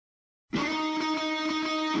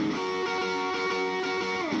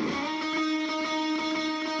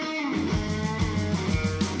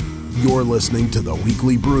You're listening to The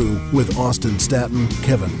Weekly Brew with Austin Staton,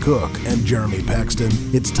 Kevin Cook, and Jeremy Paxton.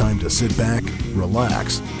 It's time to sit back,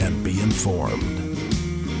 relax, and be informed.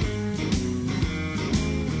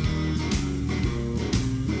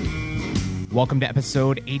 Welcome to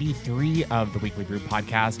episode 83 of the Weekly Brew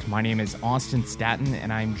podcast. My name is Austin Staton,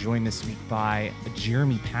 and I'm joined this week by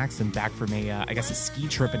Jeremy Paxton, back from a ski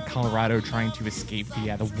trip in Colorado, trying to escape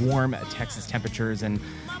the warm Texas temperatures. And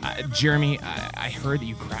Jeremy, I heard that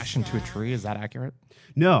you crashed into a tree. Is that accurate?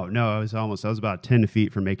 No, I was about 10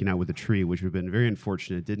 feet from making out with a tree, which would have been very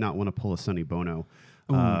unfortunate. Did not want to pull a Sonny Bono.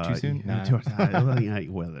 Ooh, too soon? Nah.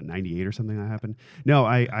 98 or something that happened? No,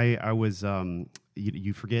 I was...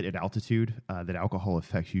 You forget at altitude that alcohol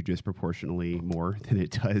affects you disproportionately more than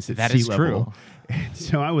it does at sea level. True. And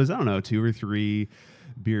so I was, 2 or 3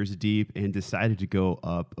 beers deep and decided to go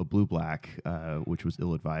up a blue-black, which was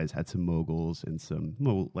ill-advised, had some moguls and some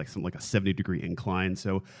like a 70-degree incline.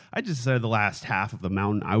 So I just decided the last half of the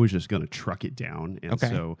mountain, I was just going to truck it down. And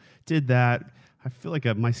so did that. I feel like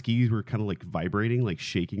my skis were kind of like vibrating, like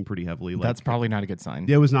shaking pretty heavily. That's probably not a good sign.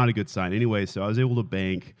 Yeah, it was not a good sign. Anyway, so I was able to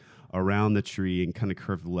bank around the tree and kind of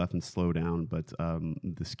curve to the left and slow down. But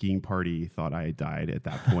the skiing party thought I had died at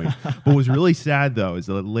that point. But what was really sad, though, is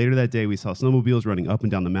that later that day we saw snowmobiles running up and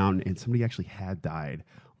down the mountain, and somebody actually had died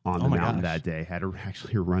on the mountain that day, had to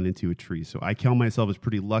actually run into a tree. So I count myself as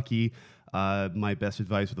pretty lucky. My best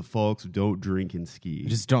advice for the folks: don't drink and ski.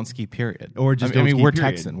 Just don't ski, period. Or just don't ski, we're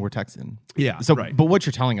period. Texan. We're Texan. Yeah. So, right. But what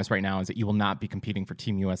you're telling us right now is that you will not be competing for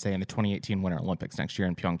Team USA in the 2018 Winter Olympics next year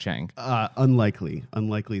in Pyeongchang.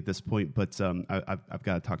 Unlikely at this point. But I've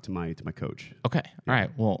got to talk to my coach. Okay. All right.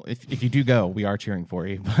 Well, if you do go, we are cheering for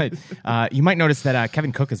you. But you might notice that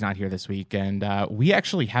Kevin Cook is not here this week, and we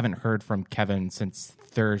actually haven't heard from Kevin since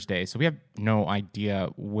Thursday, so we have no idea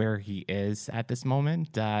where he is at this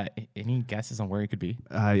moment. Any guesses on where he could be?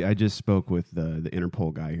 I just spoke with the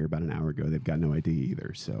Interpol guy here about an hour ago. They've got no idea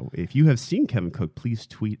either. So if you have seen Kevin Cook, please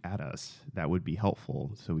tweet at us. That would be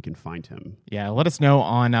helpful so we can find him. Yeah, let us know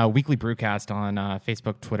on Weekly Brewcast on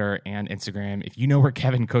Facebook, Twitter, and Instagram. If you know where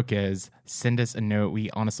Kevin Cook is, send us a note. We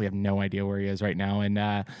honestly have no idea where he is right now. And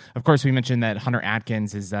of course, we mentioned that Hunter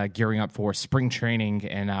Atkins is gearing up for spring training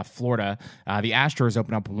in Florida. The Astros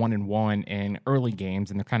open up 1-1 in early games,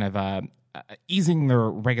 and they're kind of easing their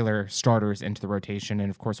regular starters into the rotation. And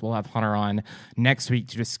of course, we'll have Hunter on next week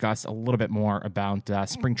to discuss a little bit more about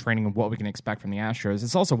spring training and what we can expect from the Astros.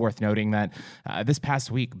 It's also worth noting that this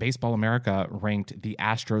past week, Baseball America ranked the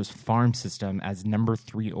Astros farm system as number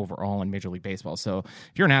 3 overall in Major League Baseball. So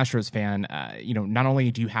if you're an Astros fan, not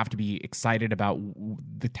only do you have to be excited about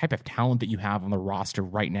the type of talent that you have on the roster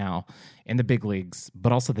right now in the big leagues,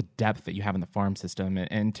 but also the depth that you have in the farm system.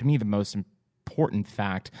 And to me, the most important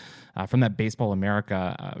fact from that Baseball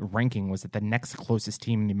America ranking was that the next closest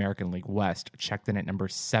team in the American League West checked in at number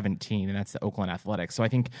 17, and that's the Oakland Athletics. So I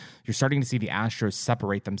think you're starting to see the Astros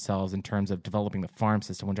separate themselves in terms of developing the farm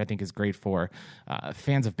system, which I think is great for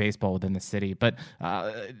fans of baseball within the city. But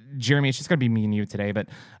Jeremy, it's just going to be me and you today, but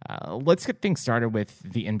let's get things started with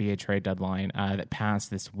the NBA trade deadline that passed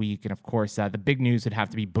this week. And of course, the big news would have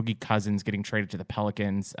to be Boogie Cousins getting traded to the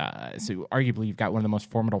Pelicans. So arguably you've got one of the most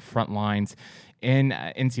formidable front lines in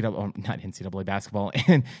not NCAA basketball,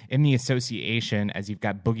 in the association, as you've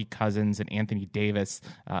got Boogie Cousins and Anthony Davis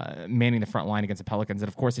manning the front line against the Pelicans. And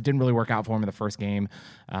of course, it didn't really work out for him in the first game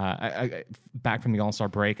back from the All-Star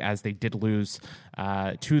break, as they did lose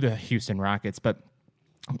to the Houston Rockets. But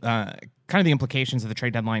kind of the implications of the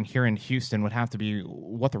trade deadline here in Houston would have to be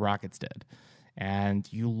what the Rockets did. And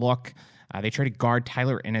you look, they traded guard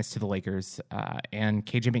Tyler Ennis to the Lakers and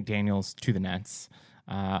KJ McDaniels to the Nets.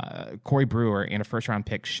 Corey Brewer and a first-round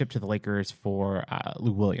pick shipped to the Lakers for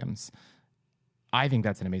Lou Williams. I think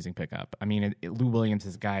that's an amazing pickup. I mean, Lou Williams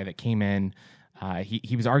is a guy that came in.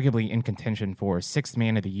 He was arguably in contention for 6th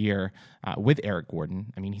man of the year with Eric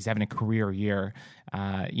Gordon. I mean, he's having a career year.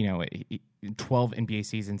 12 NBA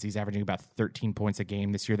seasons, he's averaging about 13 points a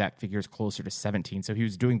game. This year, that figure is closer to 17. So he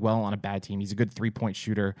was doing well on a bad team. He's a good three-point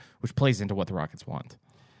shooter, which plays into what the Rockets want.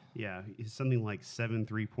 Yeah, it's something like 7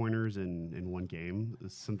 3-pointers in one game.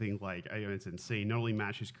 It's something like, it's insane. Not only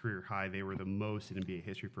matched his career high, they were the most in NBA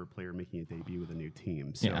history for a player making a debut with a new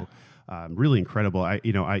team. So, really incredible.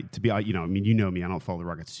 You know me, I don't follow the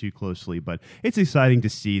Rockets too closely, but it's exciting to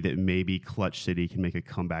see that maybe Clutch City can make a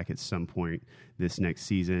comeback at some point this next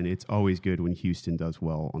season. It's always good when Houston does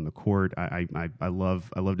well on the court. I love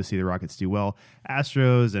to see the Rockets do well.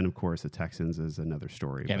 Astros and of course the Texans is another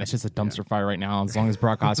story. Yeah, that's just a dumpster fire right now. As long as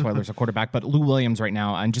Brock Osweiler Osweiler's a quarterback, but Lou Williams right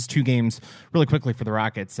now, in just 2 games, really quickly for the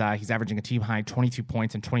Rockets, he's averaging a team-high 22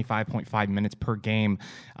 points and 25.5 minutes per game,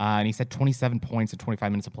 and he's had 27 points and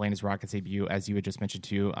 25 minutes of play in his Rockets debut, as you had just mentioned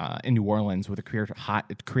too, in New Orleans with a career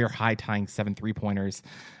high tying 7 3-pointers.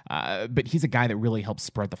 But he's a guy that really helps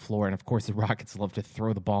spread the floor, and of course the Rockets love to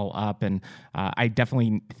throw the ball up, and I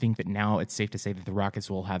definitely think that now it's safe to say that the Rockets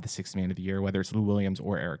will have the 6th man of the year, whether it's Lou Williams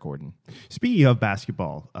or Eric Gordon. Speaking of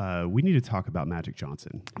basketball, we need to talk about Magic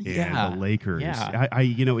Johnson and the Lakers. Yeah.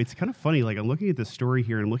 It's kind of funny. Like, I'm looking at the story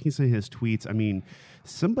here and I'm looking at some of his tweets. I mean,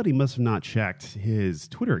 somebody must have not checked his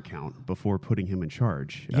Twitter account before putting him in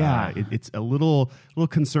charge. Yeah. It's a little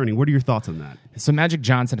concerning. What are your thoughts on that? So Magic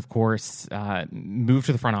Johnson, of course, moved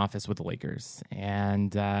to the front office with the Lakers,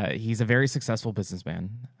 and he's a very successful businessman.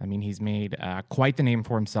 I mean, he's made quite the name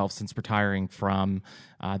for himself since retiring from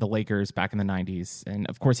the Lakers back in the 90s. And,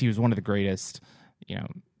 of course, he was one of the greatest,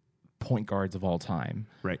 point guards of all time.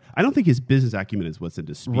 Right. I don't think his business acumen is what's in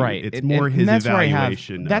dispute. Right. It's more his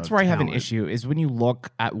evaluation. That's where I have an talent. issue, is when you look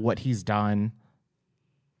at what he's done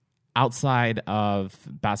outside of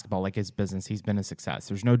basketball, like his business, he's been a success.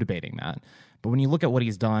 There's no debating that. But when you look at what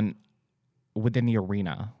he's done within the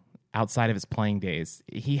arena, outside of his playing days,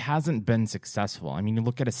 he hasn't been successful. I mean, you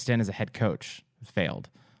look at his stint as a head coach, failed.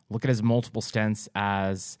 Look at his multiple stints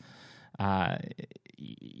as a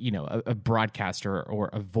broadcaster or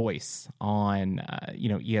a voice on,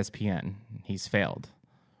 ESPN. He's failed.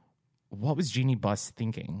 What was Jeannie Buss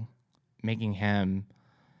thinking, making him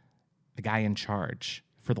the guy in charge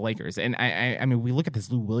for the Lakers? And I mean, we look at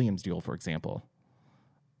this Lou Williams deal, for example.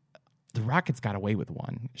 The Rockets got away with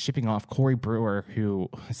one, shipping off Corey Brewer, who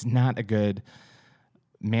is not a good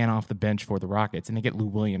man off the bench for the Rockets, and they get Lou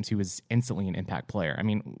Williams, who is instantly an impact player. I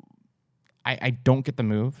mean, I don't get the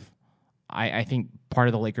move. I think part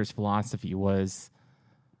of the Lakers' philosophy was,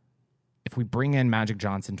 if we bring in Magic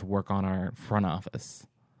Johnson to work on our front office,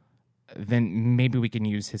 then maybe we can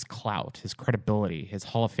use his clout, his credibility, his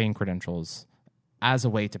Hall of Fame credentials as a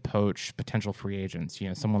way to poach potential free agents.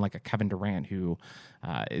 Someone like a Kevin Durant who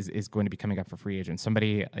is going to be coming up for free agents.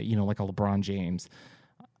 Somebody, like a LeBron James.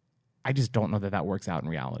 I just don't know that works out in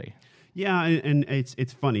reality. Yeah, and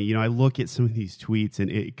it's funny. I look at some of these tweets,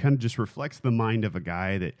 and it kind of just reflects the mind of a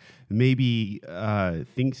guy that maybe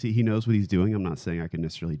thinks that he knows what he's doing. I'm not saying I can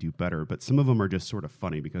necessarily do better, but some of them are just sort of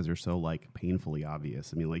funny because they're so painfully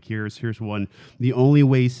obvious. I mean, here's one: the only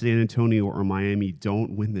way San Antonio or Miami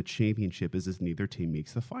don't win the championship is if neither team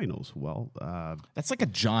makes the finals. Well, that's like a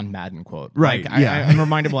John Madden quote, right? I'm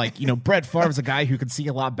reminded of Brett Favre's a guy who can see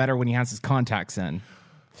a lot better when he has his contacts in.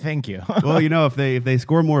 Thank you. Well, if they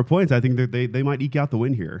score more points, I think that they might eke out the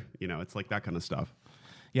win here. It's like that kind of stuff.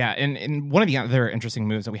 Yeah, and one of the other interesting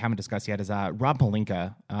moves that we haven't discussed yet is Rob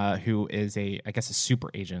Pelinka, who is a super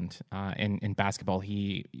agent in basketball.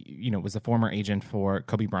 He was a former agent for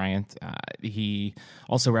Kobe Bryant. He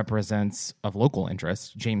also represents, of local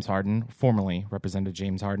interest, James Harden, formerly represented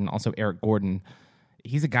James Harden, also Eric Gordon.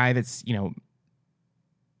 He's a guy that's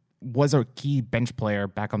was a key bench player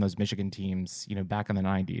back on those Michigan teams, back in the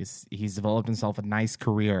 90s. He's developed himself a nice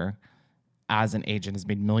career as an agent, has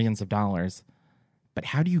made millions of dollars. But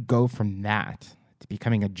how do you go from that to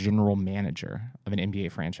becoming a general manager of an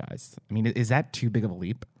NBA franchise? I mean, is that too big of a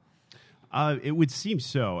leap? It would seem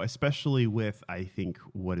so, especially with, I think,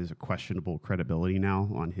 what is a questionable credibility now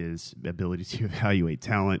on his ability to evaluate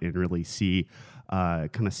talent and really see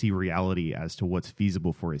reality as to what's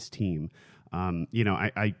feasible for his team.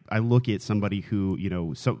 I look at somebody who,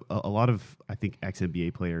 a lot of, I think,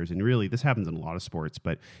 ex-NBA players, and really this happens in a lot of sports,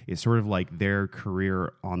 but it's sort of like their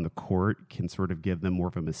career on the court can sort of give them more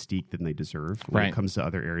of a mystique than they deserve when it comes to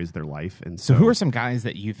other areas of their life. And so who are some guys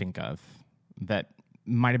that you think of that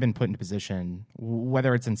might have been put into position,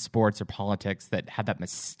 whether it's in sports or politics, that had that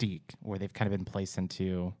mystique where they've kind of been placed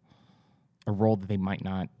into a role that they might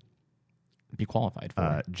not be qualified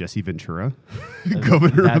for? Jesse Ventura,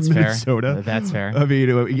 governor of Minnesota. Fair. That's fair. I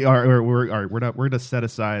mean, we're going to set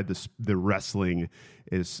aside the wrestling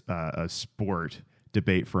is a sport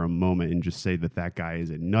debate for a moment and just say that guy is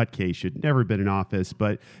a nutcase, should never been in office.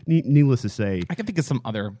 But needless to say, I can think of some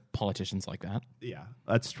other politicians like that. Yeah,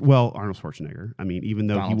 Arnold Schwarzenegger. I mean, even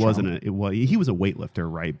though Donald he wasn't Trump. he was a weightlifter,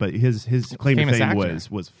 right? But his claim to fame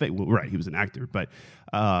was fake. Well, right, he was an actor. But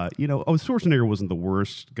Schwarzenegger wasn't the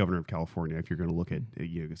worst governor of California if you're going to look at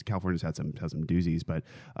because California's had some doozies. But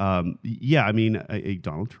a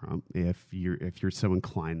Donald Trump, if you're so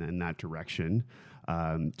inclined in that direction.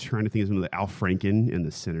 Trying to think of some of the Al Franken in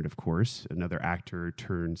the Senate, of course, another actor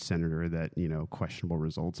turned senator that, questionable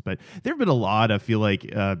results. But there have been a lot, I feel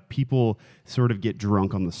like people sort of get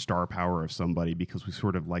drunk on the star power of somebody because we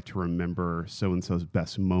sort of like to remember so-and-so's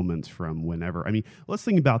best moments from whenever. I mean, let's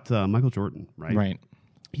think about Michael Jordan, right? Right.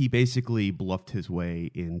 He basically bluffed his way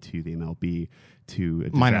into the MLB to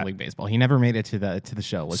minor league baseball. He never made it to the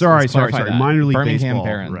show. Sorry. Minor league Birmingham baseball.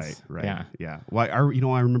 Barons. Right. Yeah. Well,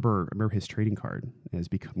 I remember his trading card has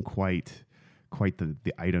become quite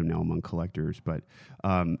the item now among collectors. But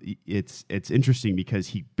it's interesting because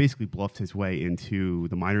he basically bluffed his way into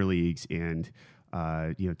the minor leagues and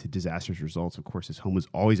to disastrous results. Of course, his home was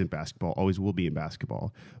always in basketball, always will be in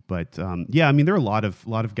basketball. But there are a lot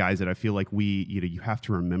of guys that I feel like you have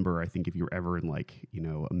to remember. I think if you're ever in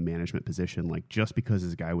a management position, just because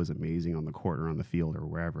this guy was amazing on the court or on the field or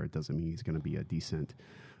wherever, it doesn't mean he's going to be a decent,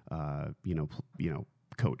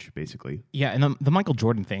 coach, basically. Yeah, and the Michael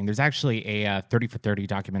Jordan thing, there's actually a 30 for 30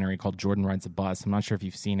 documentary called Jordan Rides a Bus. I'm not sure if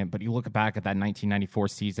you've seen it, but you look back at that 1994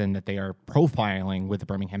 season that they are profiling with the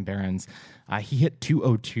Birmingham Barons. He hit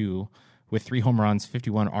 202 with 3 home runs,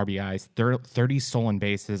 51 RBIs, 30 stolen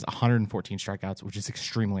bases, 114 strikeouts, which is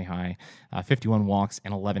extremely high, 51 walks,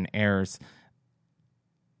 and 11 errors.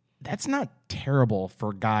 That's not terrible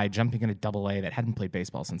for a guy jumping into Double-A that hadn't played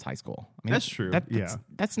baseball since high school. I mean, that's true.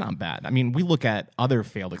 That's not bad. I mean, we look at other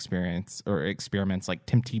failed experiments like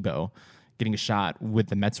Tim Tebow getting a shot with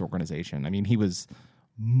the Mets organization. I mean, he was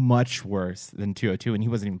much worse than 202, and he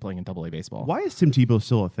wasn't even playing in Double-A baseball. Why is Tim Tebow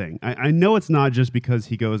still a thing? I know it's not just because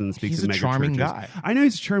he goes and speaks in mega churches. He's a charming guy. I know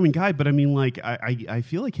he's a charming guy, but I mean, I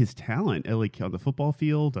feel like his talent, on the football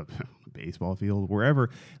field, baseball field, wherever,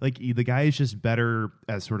 the guy is just better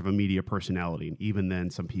as sort of a media personality. And even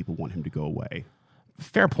then, some people want him to go away.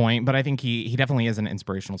 Fair point, but I think he definitely is an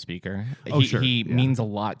inspirational speaker. He means a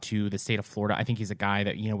lot to the state of Florida. I think he's a guy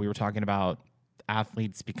that, we were talking about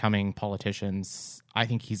athletes becoming politicians. I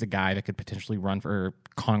think he's a guy that could potentially run for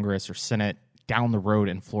Congress or Senate down the road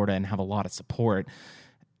in Florida and have a lot of support.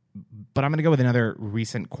 But I'm going to go with another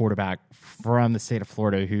recent quarterback from the state of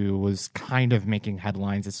Florida who was kind of making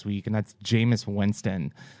headlines this week, and that's Jameis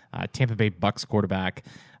Winston, Tampa Bay Bucs quarterback,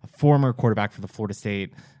 a former quarterback for the Florida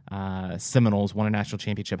State Seminoles, won a national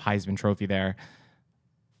championship, Heisman Trophy there.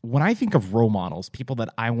 When I think of role models, people that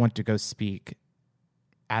I want to go speak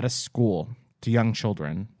at a school to young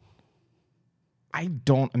children, I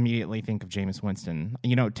don't immediately think of Jameis Winston.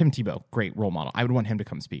 Tim Tebow, great role model. I would want him to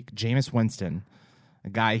come speak. Jameis Winston, a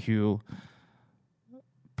guy who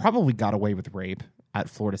probably got away with rape at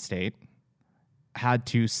Florida State, had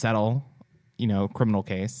to settle, criminal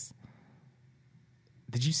case.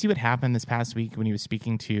 Did you see what happened this past week when he was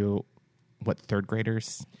speaking to, third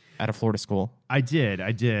graders at a Florida school? I did.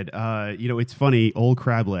 It's funny, old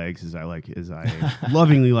crab legs, as I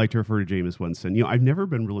lovingly like to refer to Jameis Winston. I've never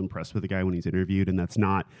been real impressed with the guy when he's interviewed, and that's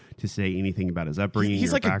not to say anything about his upbringing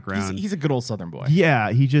or background. He's a good old Southern boy.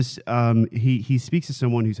 Yeah, he just he speaks to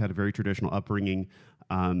someone who's had a very traditional upbringing,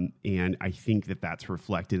 and I think that's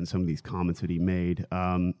reflected in some of these comments that he made.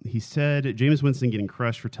 He said Jameis Winston getting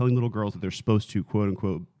crushed for telling little girls that they're supposed to, quote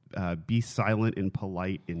unquote, be silent and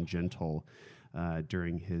polite and gentle.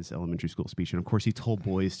 During his elementary school speech. And of course, he told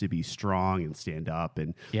boys to be strong and stand up.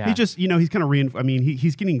 And he just, he's kind of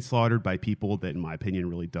he's getting slaughtered by people that, in my opinion,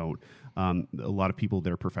 really don't. A lot of people that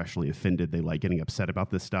are professionally offended, they like getting upset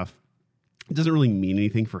about this stuff. It doesn't really mean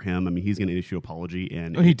anything for him. I mean, he's going to issue an apology.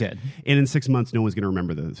 And he did. And in 6 months, no one's going to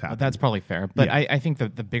remember that this happened. That's probably fair. But yeah. I think the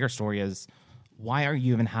bigger story is, why are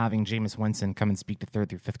you even having Jameis Winston come and speak to 3rd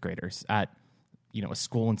through 5th graders at, a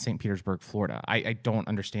school in St. Petersburg, Florida? I don't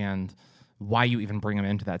understand why you even bring him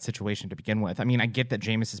into that situation to begin with. I mean, I get that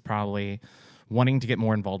Jameis is probably wanting to get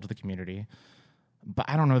more involved with the community, but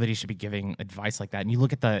I don't know that he should be giving advice like that. And you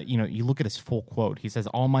look at you look at his full quote. He says,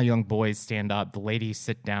 "All my young boys stand up. The ladies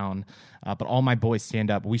sit down. But all my boys stand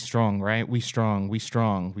up. We strong, right? We strong,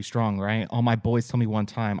 right? All my boys tell me one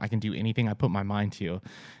time, I can do anything I put my mind to."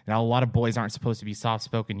 Now, a lot of boys aren't supposed to be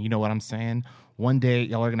soft-spoken. You know what I'm saying? One day,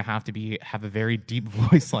 y'all are going to have a very deep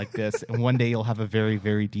voice like this, and one day you'll have a very,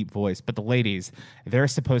 very deep voice. But the ladies, they're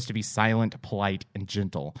supposed to be silent, polite, and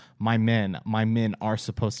gentle. My men are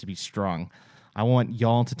supposed to be strong. I want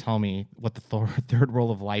y'all to tell me what the third rule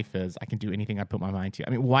of life is. I can do anything I put my mind to. I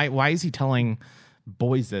mean, why is he telling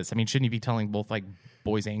boys this? I mean, shouldn't he be telling both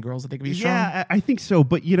boys and girls that they can be strong? Yeah, I think so.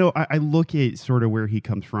 But I look at sort of where he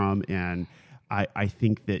comes from, and I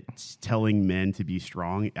think that telling men to be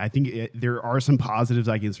strong, I think there are some positives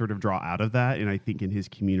I can sort of draw out of that. And I think in his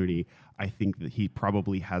community, I think that he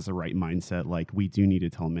probably has the right mindset. Like, we do need to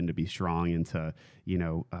tell men to be strong and to,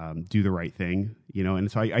 do the right thing, And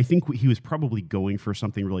so I think he was probably going for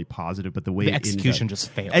something really positive, but the way the execution just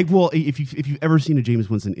failed. Well, if you've ever seen a Jameis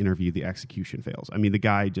Winston interview, the execution fails. I mean, the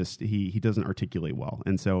guy just, he doesn't articulate well.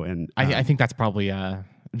 And so, I think that's probably a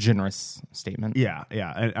generous statement. Yeah.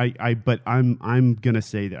 But I'm gonna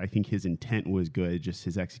say that I think his intent was good, just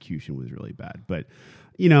his execution was really bad. But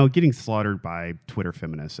getting slaughtered by Twitter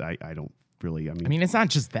feminists, I don't really. I mean, it's not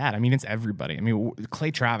just that. I mean, it's everybody. I mean, Clay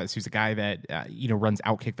Travis, who's a guy that runs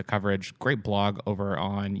Outkick the Coverage, great blog over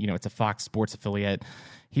on it's a Fox Sports affiliate.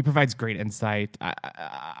 He provides great insight.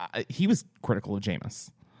 He was critical of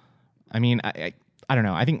Jameis. I mean, I don't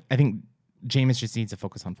know. I think Jameis just needs to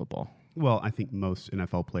focus on football. Well, I think most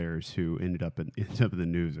NFL players who end up in the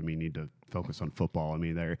news, need to focus on football. I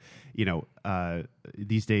mean, they're,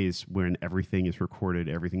 these days when everything is recorded,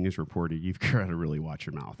 everything is reported, you've got to really watch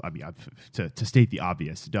your mouth. I mean, to state the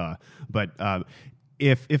obvious, duh. But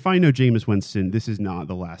if I know Jameis Winston, this is not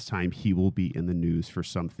the last time he will be in the news for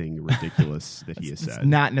something ridiculous that he has said. It's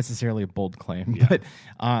not necessarily a bold claim, but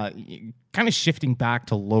kind of shifting back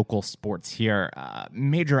to local sports here.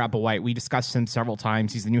 Major Applewhite, we discussed him several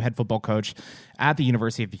times. He's the new head football coach at the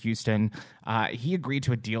University of Houston. He agreed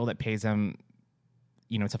to a deal that pays him,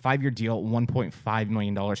 it's a 5-year deal, $1.5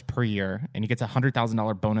 million per year, and he gets a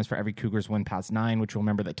 $100,000 bonus for every Cougars win past 9, which you'll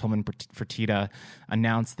remember that Tillman Fertitta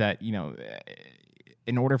announced that,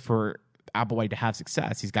 in order for Applewhite to have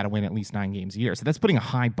success, he's got to win at least 9 games a year. So that's putting a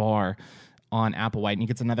high bar on Applewhite, and he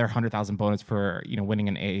gets another $100,000 bonus for winning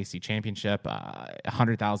an AAC championship,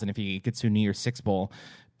 $100,000 if he gets to a New Year's Six Bowl.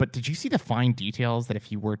 But did you see the fine details that if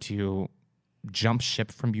he were to jump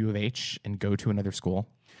ship from U of H and go to another school?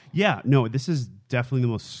 Yeah, no, this is definitely the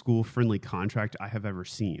most school-friendly contract I have ever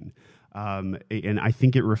seen. And I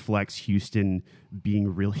think it reflects Houston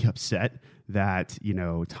being really upset that,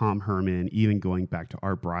 Tom Herman, even going back to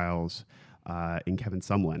Art Briles and Kevin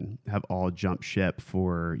Sumlin, have all jumped ship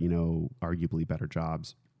for, arguably better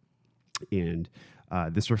jobs. And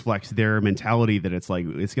this reflects their mentality that it's like,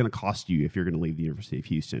 it's going to cost you if you're going to leave the University of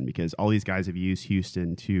Houston, because all these guys have used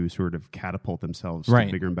Houston to sort of catapult themselves to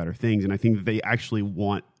bigger and better things. And I think that they actually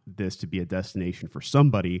want this to be a destination for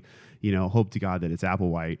somebody, hope to God that it's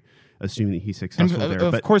Applewhite, assuming that he's successful there.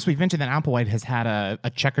 Of course, we've mentioned that Applewhite has had a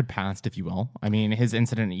checkered past, if you will. I mean, his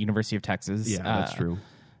incident at University of Texas. Yeah, that's true.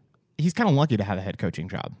 He's kind of lucky to have a head coaching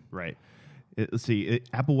job. Right. Let's see.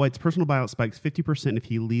 Applewhite's personal buyout spikes 50% if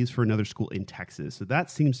he leaves for another school in Texas. So that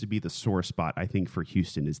seems to be the sore spot, I think, for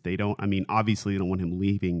Houston, is they don't, obviously they don't want him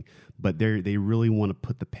leaving, but they really want to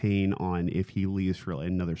put the pain on if he leaves for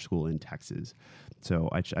another school in Texas. So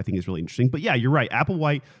I think it's really interesting. But yeah, you're right.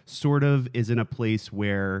 Applewhite sort of is in a place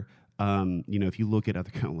where, if you look at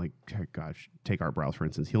other kind of like, gosh, take Art Briles, for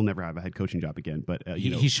instance, he'll never have a head coaching job again. But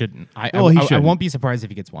he shouldn't. I won't be surprised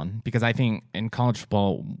if he gets one, because I think in college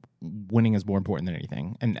football, winning is more important than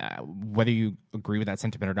anything. And whether you agree with that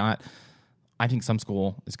sentiment or not, I think some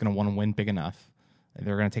school is going to want to win big enough.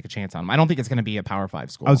 They're going to take a chance on him. I don't think it's going to be a Power 5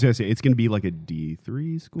 school. I was going to say it's going to be like a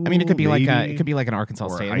D3 school. It could be like an Arkansas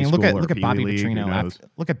State. Look at Bobby Petrino.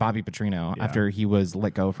 Look at Bobby Petrino after he was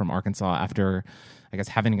let go from Arkansas after, I guess,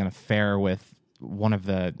 having an affair with one of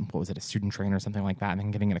the, a student trainer or something like that, and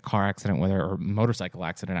then getting in a car accident with her, or motorcycle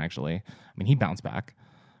accident actually. He bounced back.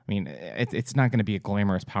 It's not going to be a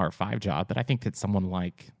glamorous Power 5 job, but I think that someone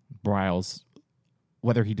like Briles,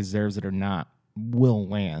 whether he deserves it or not, will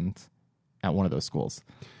land at one of those schools.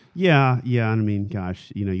 Yeah.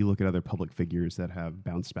 Gosh, you look at other public figures that have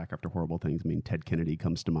bounced back after horrible things. Ted Kennedy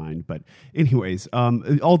comes to mind. But anyways,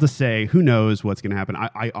 all to say, who knows what's going to happen.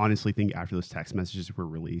 I honestly think after those text messages were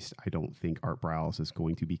released, I don't think Art Briles is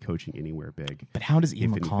going to be coaching anywhere big. But how does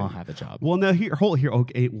Ian McCaw have a job? Well, no, hold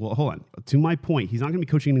on. To my point, he's not going to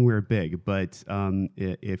be coaching anywhere big. But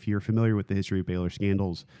if you're familiar with the history of Baylor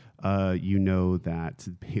scandals, you know that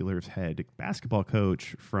Baylor's head basketball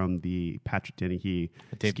coach from the Patrick Dennehy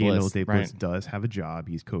scandal, Dave Bliss, does have a job.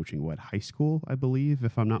 He's coaching high school, I believe,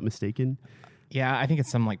 if I'm not mistaken. Yeah, I think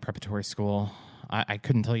it's some preparatory school. I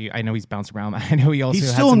couldn't tell you. I know he's bounced around. I know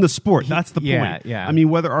he's still in the sport. That's the point. Yeah.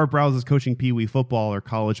 Whether Art Briles is coaching Pee Wee football or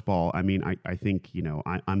college ball, I think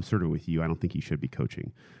I'm sort of with you. I don't think he should be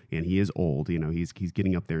coaching, and he is old. He's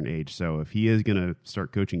getting up there in age. So if he is going to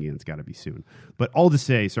start coaching again, it's got to be soon. But all to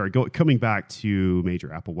say, coming back to Major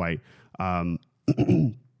Applewhite, I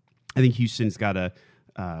think Houston's got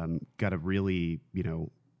to really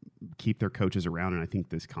keep their coaches around, and I think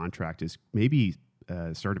this contract is maybe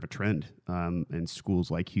sort of a trend in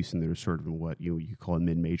schools like Houston that are sort of in what you call a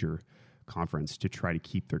mid-major conference to try to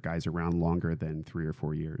keep their guys around longer than 3 or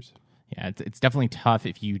 4 years. Yeah, it's definitely tough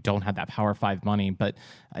if you don't have that Power 5 money. But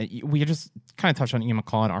we just kind of touched on Ian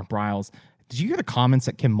McCall and Art Briles. Did you hear the comments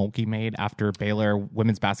that Kim Mulkey made after Baylor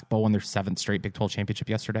women's basketball won their 7th straight Big 12 championship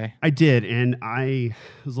yesterday? I did, and I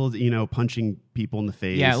was a little, punching people in the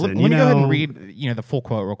face. Yeah, let me go ahead and read, the full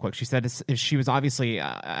quote real quick. She said she was obviously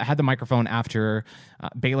had the microphone after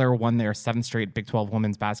Baylor won their 7th straight Big 12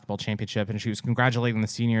 women's basketball championship, and she was congratulating the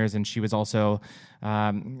seniors, and she was also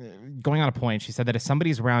going on a point. She said that if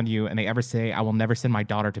somebody's around you and they ever say, "I will never send my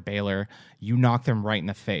daughter to Baylor," you knock them right in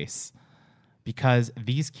the face. Because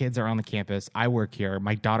these kids are on the campus. I work here.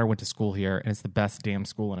 My daughter went to school here, and it's the best damn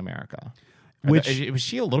school in America. Was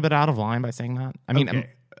she a little bit out of line by saying that? I mean, okay.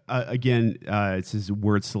 Again, it's his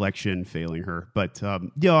word selection failing her. But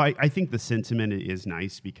I think the sentiment is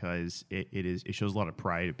nice because it shows a lot of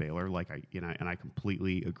pride at Baylor. And I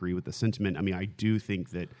completely agree with the sentiment. I mean, I do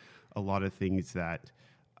think that a lot of things that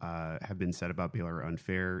have been said about Baylor are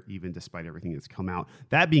unfair, even despite everything that's come out.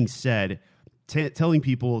 That being said, telling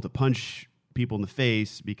people to punch people in the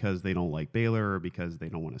face because they don't like Baylor or because they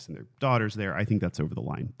don't want to send their daughters there, I think that's over the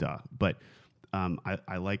line. Duh. But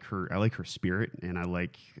I like her. I like her spirit, and I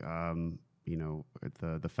like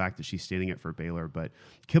the fact that she's standing up for Baylor. But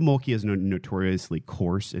Kim Mulkey is a notoriously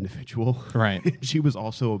coarse individual. Right. She was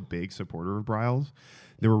also a big supporter of Briles.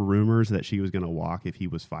 There were rumors that she was going to walk if he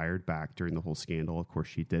was fired back during the whole scandal. Of course,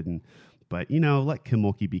 she didn't. But let Kim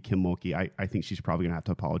Mulkey be Kim Mulkey. I think she's probably going to have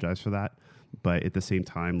to apologize for that. But at the same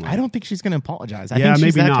time, I don't think she's going to apologize. I think she's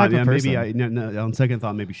maybe that not. Type of person. Maybe on second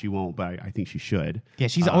thought, maybe she won't. But I think she should. Yeah,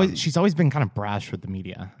 she's always been kind of brash with the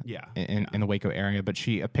media. Yeah, in the Waco area. But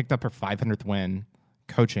she picked up her 500th win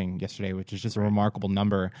coaching yesterday, which is just a remarkable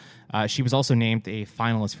number. She was also named a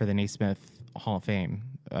finalist for the Naismith Hall of Fame,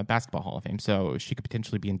 Basketball Hall of Fame. So she could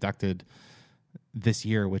potentially be inducted this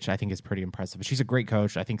year, which I think is pretty impressive. But she's a great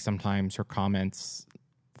coach. I think sometimes her comments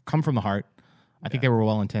come from the heart. I think they were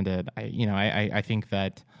well intended. I think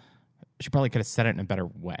that she probably could have said it in a better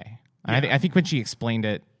way. Yeah. I think when she explained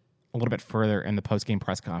it a little bit further in the post-game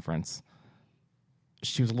press conference,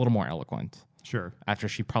 she was a little more eloquent. Sure. After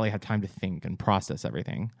she probably had time to think and process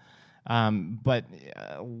everything. But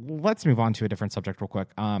let's move on to a different subject real quick.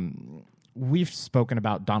 We've spoken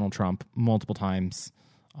about Donald Trump multiple times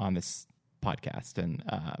on this podcast, and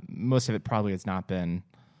most of it probably has not been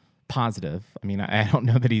positive. I mean, I don't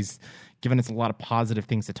know that he's given us a lot of positive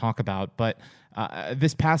things to talk about, but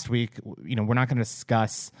this past week, we're not going to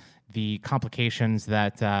discuss the complications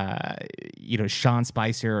that Sean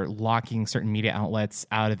Spicer locking certain media outlets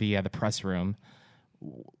out of the press room.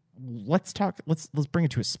 Let's bring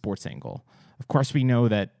it to a sports angle. Of course, we know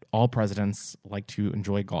that all presidents like to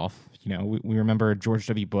enjoy golf. We remember George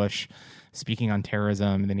W. Bush speaking on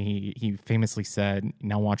terrorism, and then he famously said,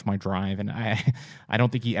 "Now watch my drive." And I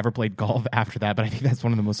don't think he ever played golf after that, but I think that's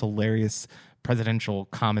one of the most hilarious presidential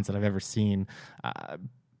comments that I've ever seen.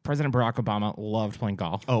 President Barack Obama loved playing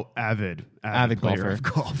golf. Oh, avid golfer. Of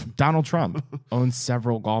golf. Donald Trump owns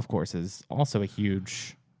several golf courses, also a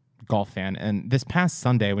huge golf fan. And this past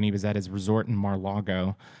Sunday, when he was at his resort in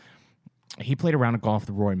Mar-a-Lago, he played a round of golf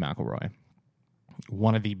with Rory Mcllroy,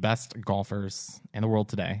 one of the best golfers in the world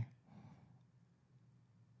today.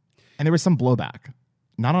 And there was some blowback,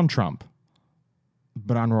 not on Trump,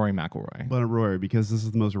 but on Rory Mcllroy. But on Rory, because this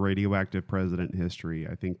is the most radioactive president in history,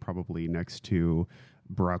 I think probably next to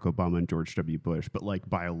Barack Obama and George W. Bush, but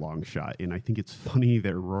by a long shot. And I think it's funny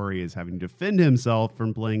that Rory is having to defend himself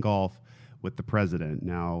from playing golf with the president.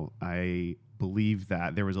 Now, I believe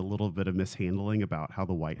that there was a little bit of mishandling about how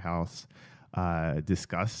the White House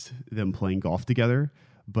discussed them playing golf together.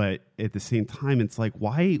 But at the same time, it's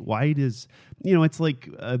why does, it's like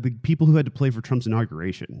the people who had to play for Trump's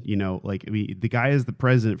inauguration, the guy is the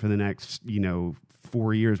president for the next,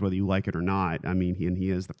 4 years, whether you like it or not. I mean, he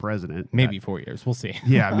is the president. Maybe 4 years. We'll see.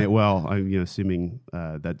 Yeah. I'm assuming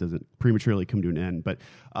that doesn't prematurely come to an end. But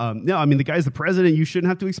no, I mean, the guy's the president. You shouldn't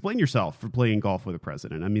have to explain yourself for playing golf with a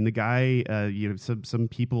president. I mean, the guy, some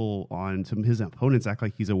people on some of his opponents act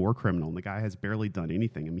like he's a war criminal, and the guy has barely done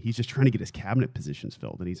anything. I mean, he's just trying to get his cabinet positions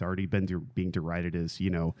filled, and he's already been being derided as,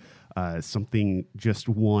 something just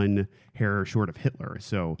one hair short of Hitler.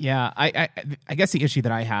 So yeah, I guess the issue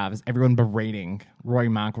that I have is everyone berating Rory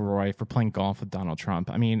McIlroy for playing golf with Donald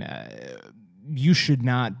Trump. I mean, you should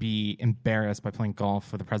not be embarrassed by playing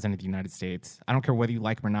golf with the president of the United States. I don't care whether you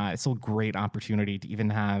like him or not. It's still a great opportunity to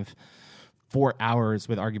even have 4 hours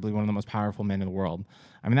with arguably one of the most powerful men in the world.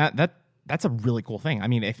 I mean, that's a really cool thing. I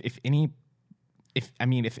mean, if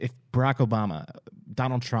Barack Obama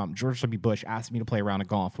Donald Trump, George W. Bush asked me to play a round of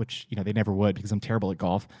golf, which, they never would because I'm terrible at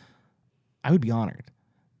golf, I would be honored.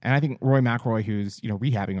 And I think Rory McIlroy, who's,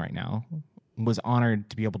 rehabbing right now, was honored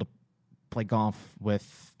to be able to play golf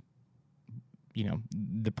with,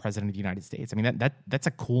 the president of the United States. I mean, that's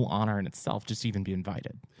a cool honor in itself, just to even be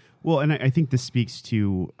invited. Well, and I think this speaks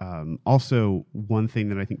to also one thing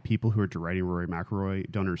that I think people who are deriding Rory McIlroy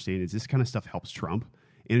don't understand is this kind of stuff helps Trump,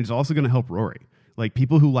 and it's also going to help Rory. Like,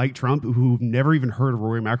 people who like Trump, who've never even heard of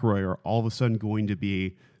Rory McIlroy, are all of a sudden going to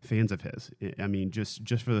be fans of his. I mean, just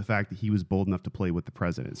for the fact that he was bold enough to play with the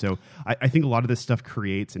president. So I think a lot of this stuff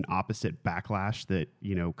creates an opposite backlash that,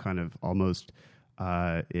 kind of almost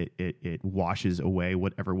it washes away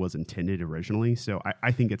whatever was intended originally. So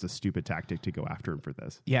I think it's a stupid tactic to go after him for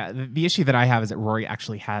this. Yeah, the issue that I have is that Rory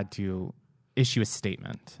actually had to issue a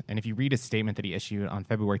statement. And if you read a statement that he issued on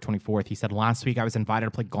February 24th, he said, "Last week I was invited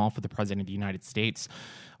to play golf with the President of the United States.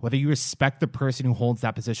 Whether you respect the person who holds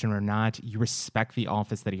that position or not, you respect the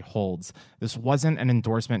office that he holds. This wasn't an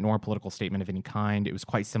endorsement nor a political statement of any kind. It was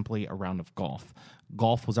quite simply a round of golf.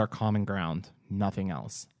 Golf was our common ground, nothing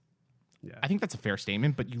else." Yeah. I think that's a fair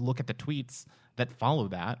statement, but you look at the tweets that follow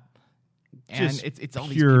that, and just it's all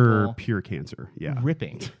these people pure cancer,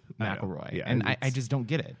 ripping McIlroy, yeah, and I just don't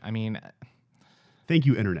get it. I mean, thank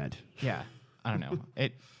you, internet. Yeah, I don't know.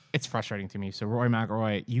 It's frustrating to me. So Rory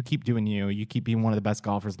McIlroy, you keep doing you keep being one of the best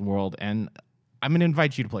golfers in the world, and I'm going to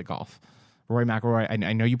invite you to play golf. Rory McIlroy,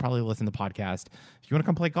 I know you probably listen to the podcast. If you want to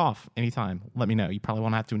come play golf anytime, let me know. You probably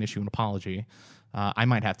won't have to issue an apology. I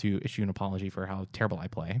might have to issue an apology for how terrible I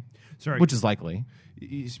play, which is likely.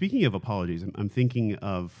 Speaking of apologies, I'm thinking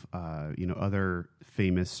of other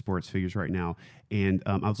famous sports figures right now, and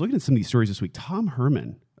I was looking at some of these stories this week. Tom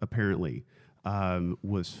Herman apparently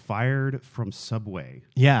was fired from Subway.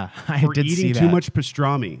 Yeah, I did see that. Eating too much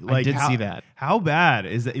pastrami. I did see that. How bad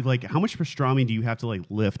is it? Like, how much pastrami do you have to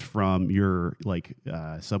lift from your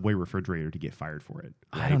Subway refrigerator to get fired for it?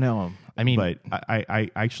 Right? I don't know. I mean, but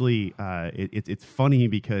I actually it's funny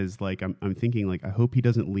because I'm thinking I hope he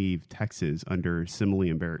doesn't leave Texas under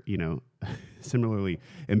similarly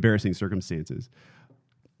embarrassing circumstances.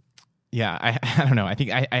 Yeah, I don't know. I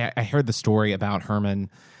think I heard the story about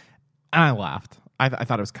Herman. And I laughed. I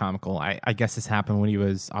thought it was comical. I guess this happened when he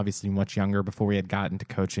was obviously much younger, before he had gotten to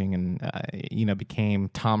coaching and became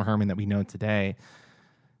Tom Herman that we know today.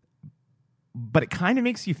 But it kind of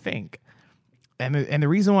makes you think. And the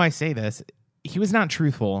reason why I say this, he was not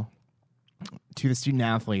truthful to the student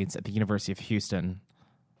athletes at the University of Houston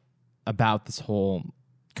about this whole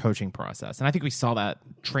coaching process. And I think we saw that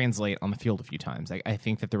translate on the field a few times. I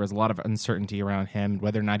think that there was a lot of uncertainty around him,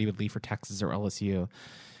 whether or not he would leave for Texas or LSU.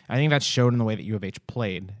 I think that showed in the way that U of H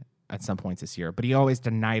played at some points this year. But he always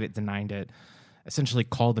denied it, essentially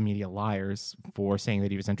called the media liars for saying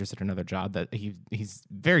that he was interested in another job, that he's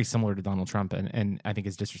very similar to Donald Trump, and I think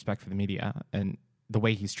his disrespect for the media and the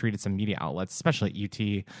way he's treated some media outlets, especially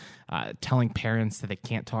at UT, telling parents that they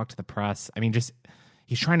can't talk to the press. I mean,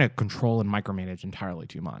 he's trying to control and micromanage entirely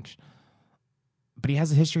too much. But he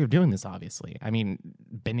has a history of doing this, obviously. I mean,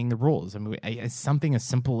 bending the rules. I mean, something as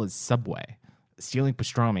simple as Subway. Stealing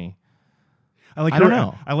pastrami. I don't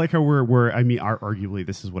know. I like how we're. I mean, arguably,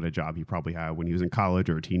 this is what a job he probably had when he was in college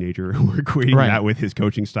or a teenager. We're equating that with his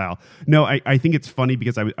coaching style. No, I think it's funny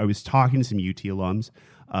because I was talking to some UT alums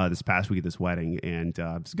this past week at this wedding, and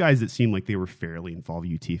some guys that seemed like they were fairly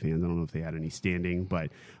involved UT fans. I don't know if they had any standing, but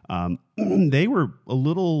they were a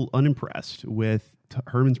little unimpressed with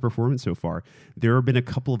Herman's performance so far. There have been a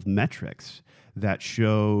couple of metrics that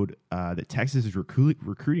showed that Texas's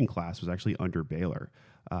recruiting class was actually under Baylor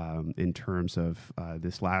in terms of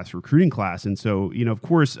this last recruiting class. And so, of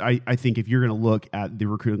course, I think if you're going to look at the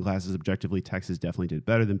recruiting classes objectively, Texas definitely did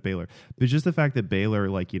better than Baylor. But just the fact that Baylor,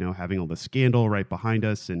 having all the scandal right behind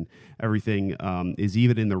us and everything, is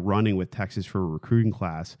even in the running with Texas for a recruiting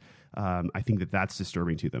class, I think that's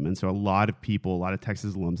disturbing to them. And so a lot of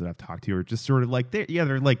Texas alums that I've talked to are just sort of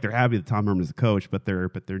they're happy that Tom Herman is the coach, but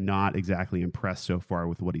they're not exactly impressed so far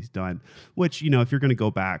with what he's done, which, if you're going to go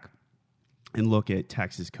back and look at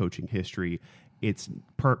Texas coaching history, it's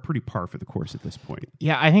pretty par for the course at this point.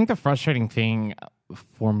 Yeah, I think the frustrating thing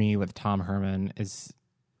for me with Tom Herman is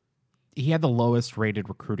he had the lowest rated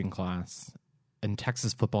recruiting class in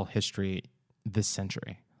Texas football history this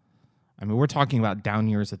century. I mean, we're talking about down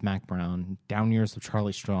years with Mac Brown, down years with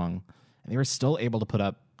Charlie Strong, and they were still able to put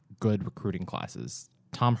up good recruiting classes.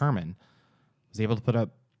 Tom Herman was able to put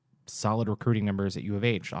up solid recruiting numbers at U of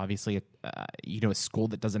H. Obviously, a school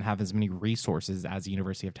that doesn't have as many resources as the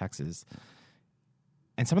University of Texas.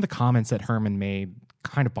 And some of the comments that Herman made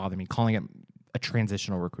kind of bother me, calling it a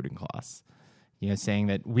transitional recruiting class. saying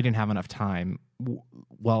that we didn't have enough time.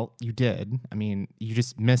 Well, you did. I mean, you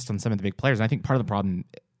just missed on some of the big players. And I think part of the problem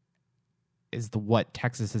is what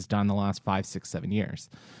Texas has done the last 5, 6, 7 years.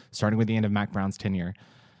 Starting with the end of Mac Brown's tenure,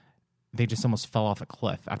 they just almost fell off a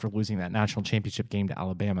cliff after losing that national championship game to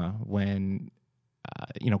Alabama when,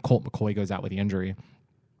 Colt McCoy goes out with the injury.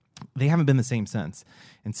 They haven't been the same since.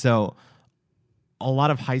 And so a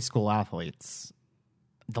lot of high school athletes,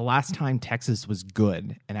 the last time Texas was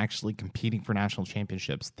good and actually competing for national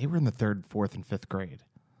championships, they were in the 3rd, 4th, and 5th grade.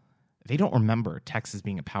 They don't remember Texas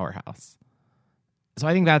being a powerhouse. So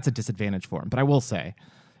I think that's a disadvantage for them. But I will say,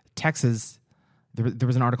 Texas, there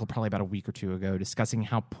was an article probably about a week or two ago discussing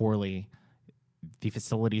how poorly the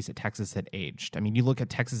facilities at Texas had aged. I mean, you look at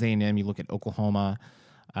Texas A&M, you look at Oklahoma,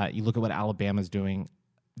 you look at what Alabama's doing.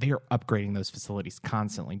 They are upgrading those facilities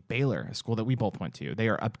constantly. Baylor, a school that we both went to, they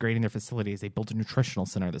are upgrading their facilities. They built a nutritional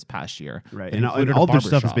center this past year. Right, and all their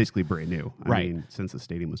stuff is basically brand new. I mean, since the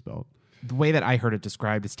stadium was built. The way that I heard it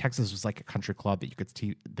described is Texas was like a country club that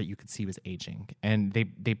you could see was aging, and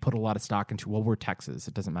they put a lot of stock into, well, we're Texas,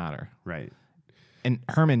 it doesn't matter. Right. And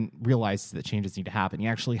Herman realized that changes need to happen. He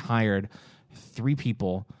actually hired 3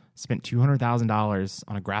 people, spent $200,000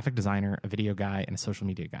 on a graphic designer, a video guy, and a social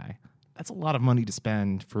media guy. That's a lot of money to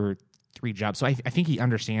spend for 3 jobs. So I think he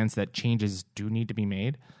understands that changes do need to be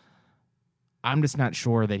made. I'm just not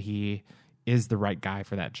sure that he is the right guy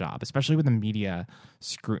for that job, especially when the media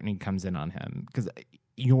scrutiny comes in on him. Because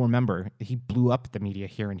you'll remember, he blew up the media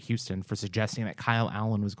here in Houston for suggesting that Kyle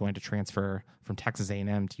Allen was going to transfer from Texas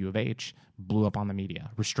A&M to U of H, blew up on the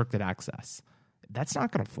media, restricted access. That's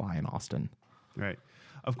not going to fly in Austin. Right.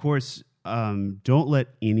 Of course, don't let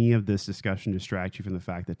any of this discussion distract you from the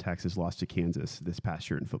fact that Texas lost to Kansas this past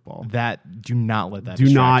year in football. Do not let that do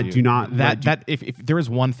distract you. Do not. If there is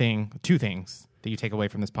one thing, 2 things that you take away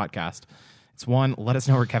from this podcast, it's 1, let us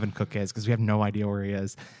know where Kevin Cook is because we have no idea where he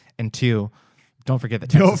is, and 2, don't forget that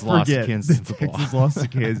Texas lost to Kansas in football. Texas lost to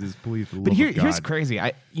Kansas, please. But here's crazy.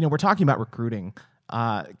 We're talking about recruiting.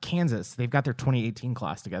 Kansas, they've got their 2018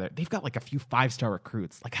 class together. They've got like a few 5-star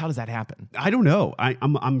recruits. Like, how does that happen? I don't know. I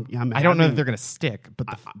don't know that they're going to stick, but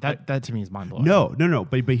that to me is mind blowing. No.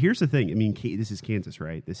 But here's the thing. I mean, this is Kansas,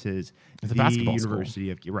 right? This is the basketball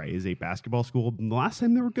University school. Is a basketball school. The last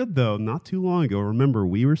time they were good, though, not too long ago. Remember,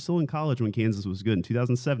 we were still in college when Kansas was good. In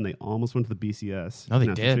 2007, they almost went to the BCS. No, they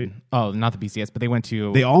did. Oh, not the BCS, but they went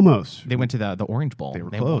to. They almost. They went to the Orange Bowl. They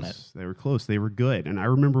were close. They were close. They were good. And I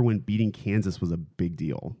remember when beating Kansas was a big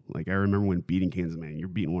deal. Like, I remember when beating Kansas, man, you're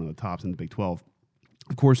beating one of the tops in the Big 12.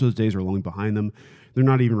 Of course, those days are long behind them. They're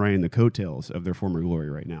not even riding the coattails of their former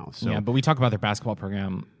glory right now. So. Yeah, but we talk about their basketball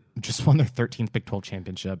program. Just won their 13th Big 12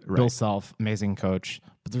 championship. Right. Bill Self, amazing coach.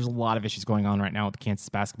 But there's a lot of issues going on right now with Kansas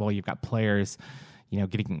basketball. You've got players,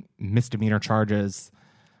 getting misdemeanor charges.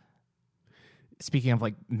 Speaking of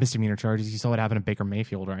like misdemeanor charges, you saw what happened to Baker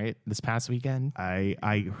Mayfield, right? This past weekend. I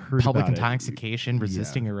heard public about intoxication,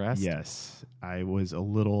 resisting arrest. Yes, I was a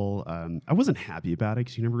little. I wasn't happy about it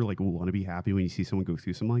because you never want to be happy when you see someone go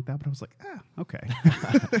through something like that. But I was like,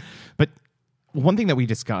 okay. But one thing that we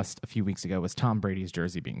discussed a few weeks ago was Tom Brady's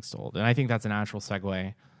jersey being sold, and I think that's a natural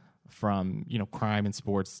segue from crime and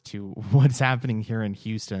sports to what's happening here in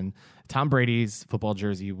Houston. Tom Brady's football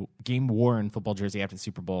jersey, game-worn football jersey after the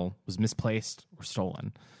Super Bowl, was misplaced or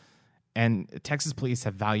stolen. And Houston police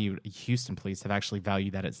have actually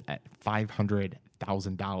valued that as at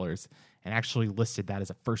 $500,000 and actually listed that as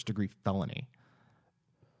a first-degree felony.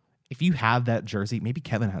 If you have that jersey, maybe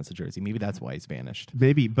Kevin has a jersey. Maybe that's why he's vanished.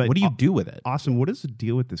 Maybe, but what do you do with it? Austin, what is the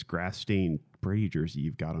deal with this grass-stained Brady jersey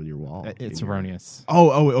you've got on your wall? It's erroneous.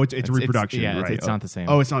 It's a reproduction. Right? It's not the same.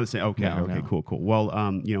 Oh, it's not the same. Okay, no. Cool. Well,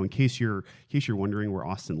 in case you're wondering where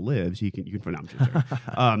Austin lives, you can find out.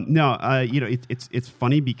 It's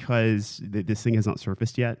funny because this thing has not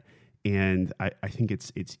surfaced yet. And I think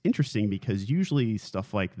it's interesting because usually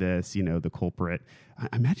stuff like this, the culprit,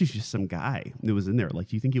 I imagine it's just some guy that was in there. Like,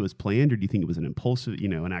 do you think it was planned or do you think it was an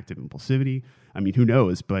an act of impulsivity? I mean, who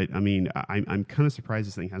knows? But I mean, I'm kind of surprised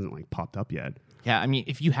this thing hasn't like popped up yet. Yeah, I mean,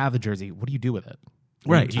 if you have the jersey, what do you do with it?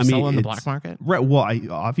 Right. Do you sell it on the black market? Right. Well,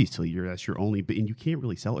 obviously that's your only, and you can't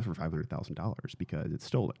really sell it for $500,000 because it's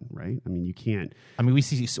stolen, right? I mean, you can't. I mean, we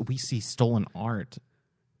see stolen art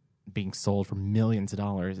being sold for millions of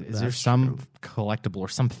dollars. Is there some collectible or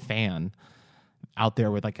some fan out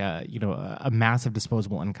there with like a massive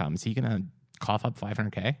disposable income? Is he going to cough up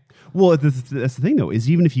 $500K? Well, that's the thing though, is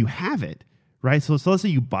even if you have it, right? So let's say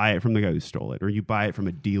you buy it from the guy who stole it, or you buy it from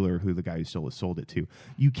a dealer who the guy who stole it sold it to.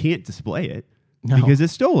 You can't display it, No. Because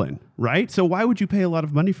it's stolen, right? So why would you pay a lot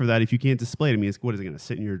of money for that if you can't display it? I mean, what is it going to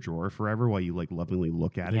sit in your drawer forever while you like lovingly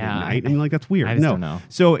look at it at night? I mean, like that's weird. I just don't know.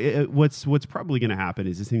 So what's probably going to happen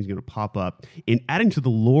is this thing's going to pop up. And adding to the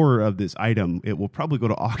lore of this item, it will probably go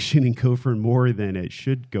to auction and go for more than it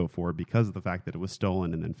should go for because of the fact that it was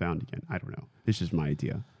stolen and then found again. I don't know. It's just my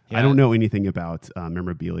idea. Yeah. I don't know anything about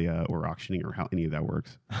memorabilia or auctioning or how any of that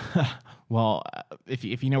works. Well, if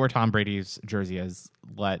you know where Tom Brady's jersey is,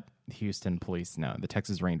 let Houston police know, the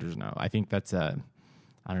Texas Rangers know. I think that's I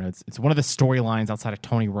don't know. It's one of the storylines outside of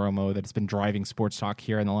Tony Romo that has been driving sports talk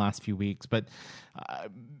here in the last few weeks. But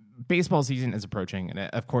baseball season is approaching, and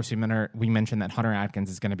of course, we mentioned that Hunter Atkins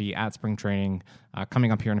is going to be at spring training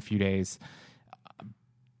coming up here in a few days.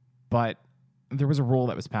 But there was a rule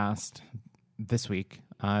that was passed this week.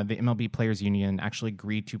 The MLB Players Union actually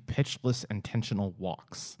agreed to pitchless intentional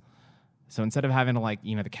walks. So instead of having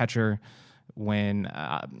to the catcher when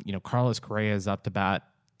Carlos Correa is up to bat,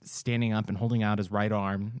 standing up and holding out his right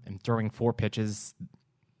arm and throwing 4 pitches,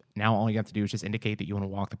 now all you have to do is just indicate that you want to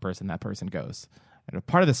walk the person, that person goes. And a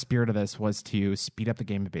part of the spirit of this was to speed up the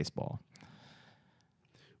game of baseball.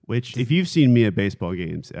 Which, if you've seen me at baseball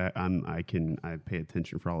games, I pay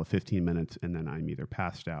attention for all of 15 minutes, and then I'm either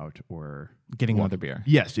passed out or getting another beer.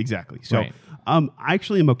 Yes, exactly. So, right. I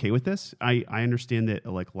actually am okay with this. I understand that,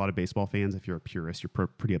 like a lot of baseball fans, if you're a purist, you're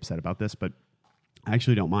pretty upset about this, but I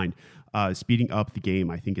actually don't mind. Speeding up the game,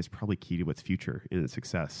 I think, is probably key to its future and its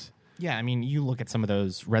success. Yeah, I mean, you look at some of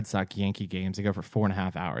those Red Sox-Yankee games; they go for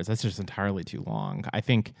 4.5 hours. That's just entirely too long. I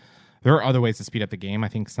think there are other ways to speed up the game. I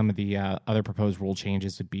think some of the other proposed rule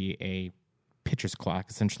changes would be a pitcher's clock,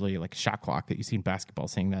 essentially like a shot clock that you see in basketball,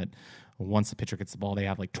 saying that once the pitcher gets the ball, they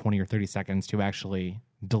have like 20 or 30 seconds to actually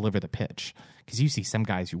deliver the pitch. Because you see some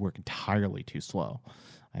guys who work entirely too slow.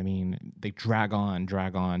 I mean, they drag on,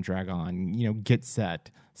 get set,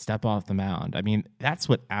 step off the mound. I mean, that's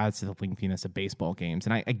what adds to the lengthiness of baseball games.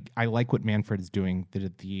 And I like what Manfred is doing,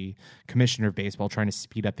 the commissioner of baseball, trying to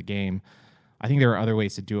speed up the game. I think there are other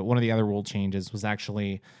ways to do it. One of the other rule changes was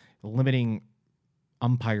actually limiting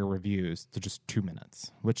umpire reviews to just 2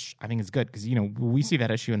 minutes, which I think is good because, we see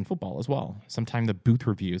that issue in football as well. Sometimes the booth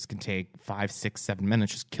reviews can take 5, 6, 7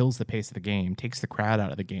 minutes, just kills the pace of the game, takes the crowd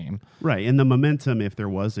out of the game. Right. And the momentum, if there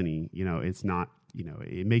was any, it's not,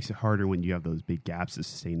 it makes it harder when you have those big gaps to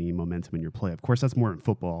sustain any momentum in your play. Of course, that's more in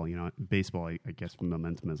football. Baseball, I guess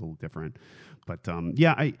momentum is a little different. But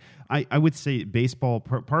I would say baseball,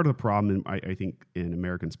 part of the problem, I think, in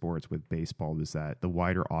American sports with baseball is that the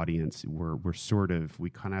wider audience, we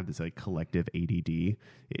kind of have this like collective ADD.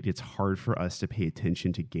 It's hard for us to pay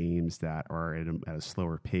attention to games that are at a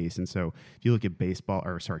slower pace. And so if you look at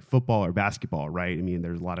football or basketball, right? I mean,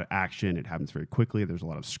 there's a lot of action. It happens very quickly. There's a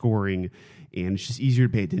lot of scoring. And it's just easier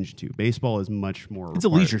to pay attention to. Baseball is much more. It's a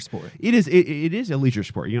leisure sport. It is. It is a leisure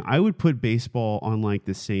sport. I would put baseball on like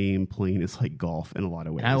the same plane as like golf in a lot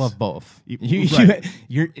of ways. And I love both. Right.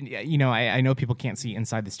 I know people can't see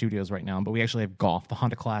inside the studios right now, but we actually have golf, the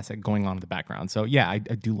Honda Classic, going on in the background. So yeah, I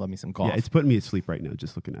do love me some golf. Yeah, it's putting me to sleep right now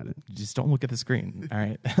just looking at it. Just don't look at the screen. All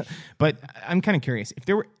right, but I'm kind of curious if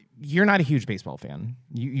there were. You're not a huge baseball fan.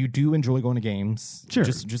 You do enjoy going to games. Sure.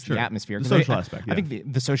 Just sure. The atmosphere. The social aspect. Yeah. I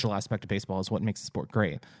think the social aspect of baseball is what makes the sport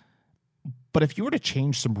great. But if you were to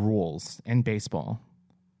change some rules in baseball,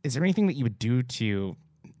 is there anything that you would do to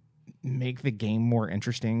make the game more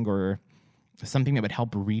interesting or something that would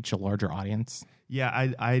help reach a larger audience?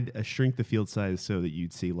 Yeah, I'd shrink the field size so that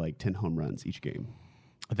you'd see like 10 home runs each game.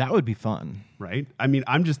 That would be fun, right? I mean,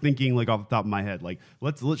 I'm just thinking like off the top of my head, like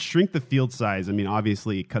let's shrink the field size. I mean,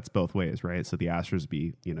 obviously it cuts both ways, right? So the Astros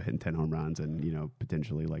be hitting 10 home runs and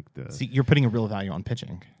potentially like the. See, you're putting a real value on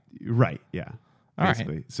pitching, right? Yeah,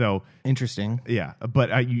 basically. Right. So interesting. Yeah,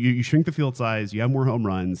 but you shrink the field size, you have more home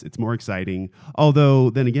runs, it's more exciting.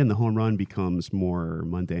 Although then again, the home run becomes more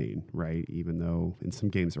mundane, right? Even though in some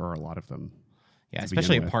games there are a lot of them. Yeah,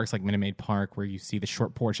 especially at parks like Minute Maid Park, where you see the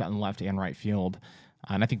short porch out in left and right field.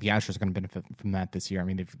 And I think the Astros are going to benefit from that this year. I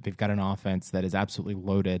mean, they've got an offense that is absolutely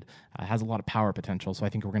loaded, has a lot of power potential. So I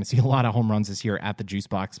think we're going to see a lot of home runs this year at the Juice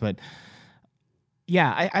Box. But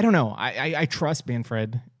yeah, I don't know. I trust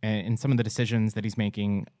Manfred in some of the decisions that he's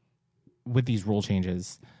making with these rule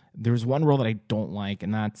changes. There's one rule that I don't like,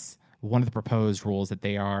 and that's one of the proposed rules that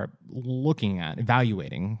they are looking at,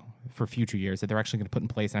 evaluating for future years that they're actually going to put in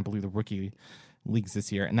place, and I believe the rookie leagues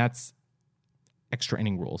this year, and that's extra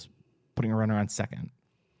inning rules. Putting a runner on second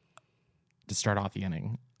to start off the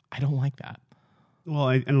inning. I don't like that. Well,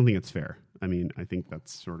 I don't think it's fair. I mean, I think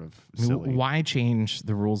that's sort of silly. Why change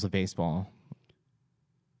the rules of baseball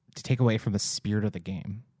to take away from the spirit of the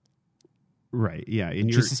game? Right. Yeah. And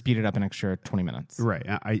just to speed it up an extra 20 minutes. Right.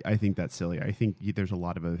 I think that's silly. I think there's a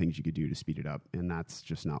lot of other things you could do to speed it up, and that's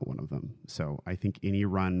just not one of them. So I think any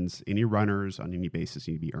runners on any basis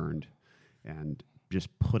need to be earned, and just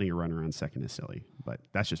putting a runner on second is silly. But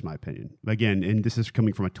that's just my opinion. Again, and this is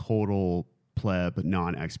coming from a total pleb,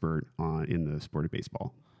 non-expert in the sport of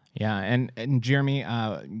baseball. Yeah, and Jeremy,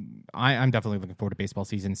 I'm definitely looking forward to baseball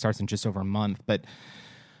season. It starts in just over a month, but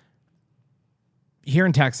here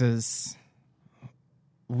in Texas,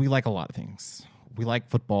 we like a lot of things. We like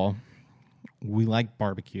football. We like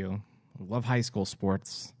barbecue. We love high school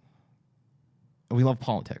sports. We love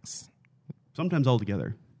politics. Sometimes all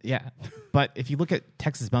together. Yeah. But if you look at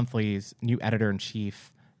Texas Monthly's new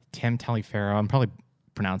editor-in-chief, Tim Taliaferro, I'm probably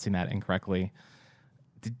pronouncing that incorrectly.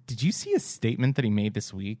 Did you see a statement that he made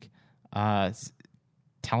this week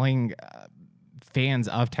telling fans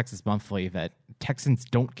of Texas Monthly that Texans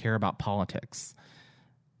don't care about politics?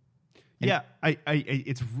 Yeah,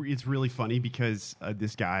 it's really funny because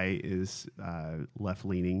this guy is left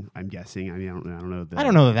leaning. I'm guessing. I mean, I don't know. I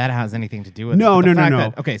don't know that has anything to do with it.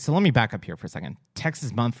 No. Okay, so let me back up here for a second.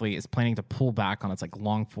 Texas Monthly is planning to pull back on its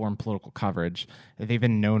long form political coverage that they've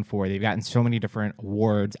been known for. They've gotten so many different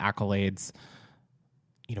awards, accolades,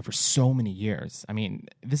 for so many years. I mean,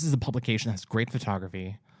 this is a publication that has great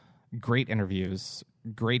photography, great interviews,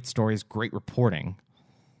 great stories, great reporting.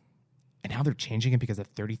 And now they're changing it because a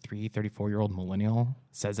 33, 34-year-old millennial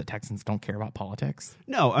says that Texans don't care about politics?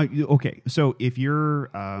 No. Okay. So if you're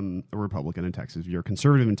a Republican in Texas, if you're a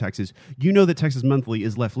conservative in Texas, you know that Texas Monthly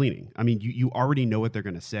is left-leaning. I mean, you already know what they're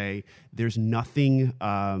going to say. There's nothing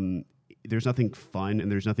fun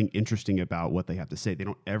and there's nothing interesting about what they have to say. They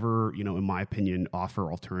don't ever, in my opinion,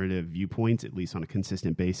 offer alternative viewpoints, at least on a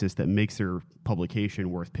consistent basis, that makes their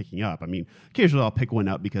publication worth picking up. I mean, occasionally I'll pick one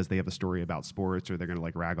up because they have a story about sports or they're going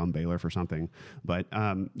to rag on Baylor for something. But,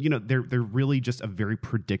 they're really just a very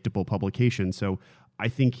predictable publication. So I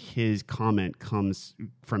think his comment comes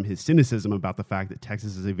from his cynicism about the fact that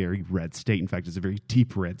Texas is a very red state. In fact, it's a very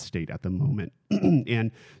deep red state at the moment.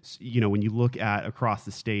 And, when you look at across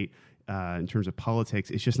the state, in terms of politics,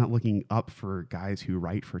 it's just not looking up for guys who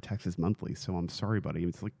write for Texas Monthly. So I'm sorry, buddy.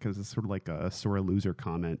 It's because it's sort of like a sore loser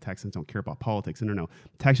comment. Texans don't care about politics. No.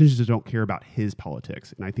 Texans just don't care about his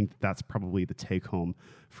politics. And I think that's probably the take home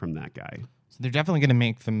from that guy. So they're definitely going to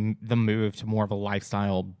make the move to more of a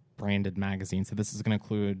lifestyle branded magazine. So this is going to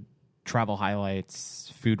include travel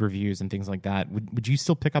highlights, food reviews, and things like that. Would you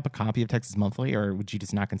still pick up a copy of Texas Monthly, or would you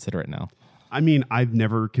just not consider it now? I mean, I've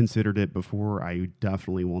never considered it before. I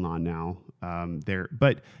definitely will not now.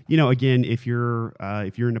 But again, if you're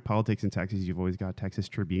into politics in Texas, you've always got Texas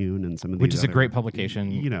Tribune and some of these, which is a great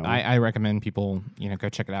publication. I recommend people go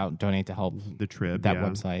check it out, donate to help the Trib, that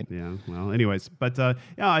website. Yeah. Well, anyways, but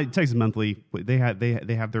Texas Monthly, they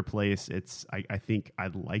have their place. I think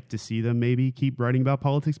I'd like to see them maybe keep writing about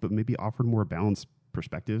politics, but maybe offer more balanced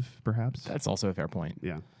perspective, perhaps. That's also a fair point.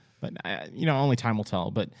 Yeah. But, only time will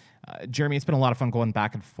tell. But, Jeremy, it's been a lot of fun going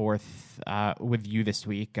back and forth with you this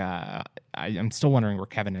week. I'm still wondering where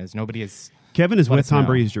Kevin is. Kevin is with Tom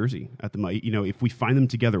Brady's jersey at the if we find them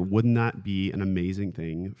together, wouldn't that be an amazing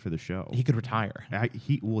thing for the show? He could retire.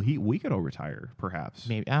 We could all retire, perhaps.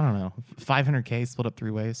 Maybe. I don't know. $500K split up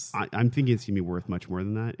 3 ways. I'm thinking it's going to be worth much more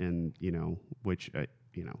than that. And,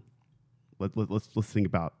 let's think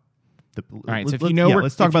about. All right, so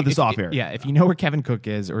let's talk about this off air. Yeah, if you know where Kevin Cook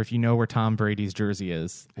is, or if you know where Tom Brady's jersey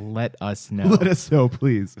is, let us know. Let us know,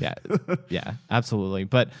 please. Yeah, absolutely.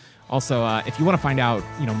 But also, if you want to find out,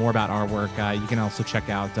 more about our work, you can also check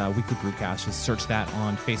out Weekly Brewcast. Just search that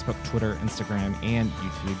on Facebook, Twitter, Instagram, and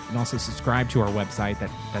YouTube. You can also subscribe to our website.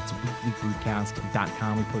 That's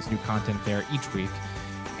weeklybrewcast.com. We post new content there each week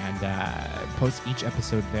and post each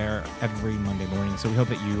episode there every Monday morning. So we hope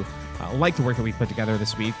that you like the work that we put together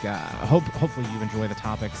this week. Hopefully you enjoy the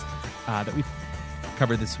topics that we've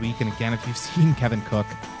covered this week. And again, if you've seen Kevin Cook,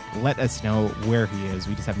 let us know where he is.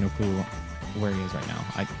 We just have no clue where he is right now.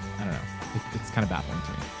 I don't know. It's kind of baffling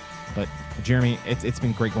to me. But Jeremy, it's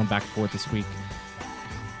been great going back and forth this week.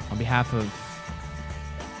 On behalf of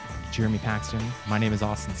Jeremy Paxton, my name is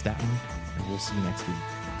Austin Staton, and we'll see you next week.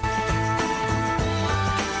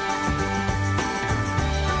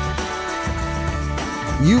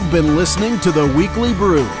 You've been listening to The Weekly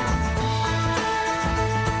Brew.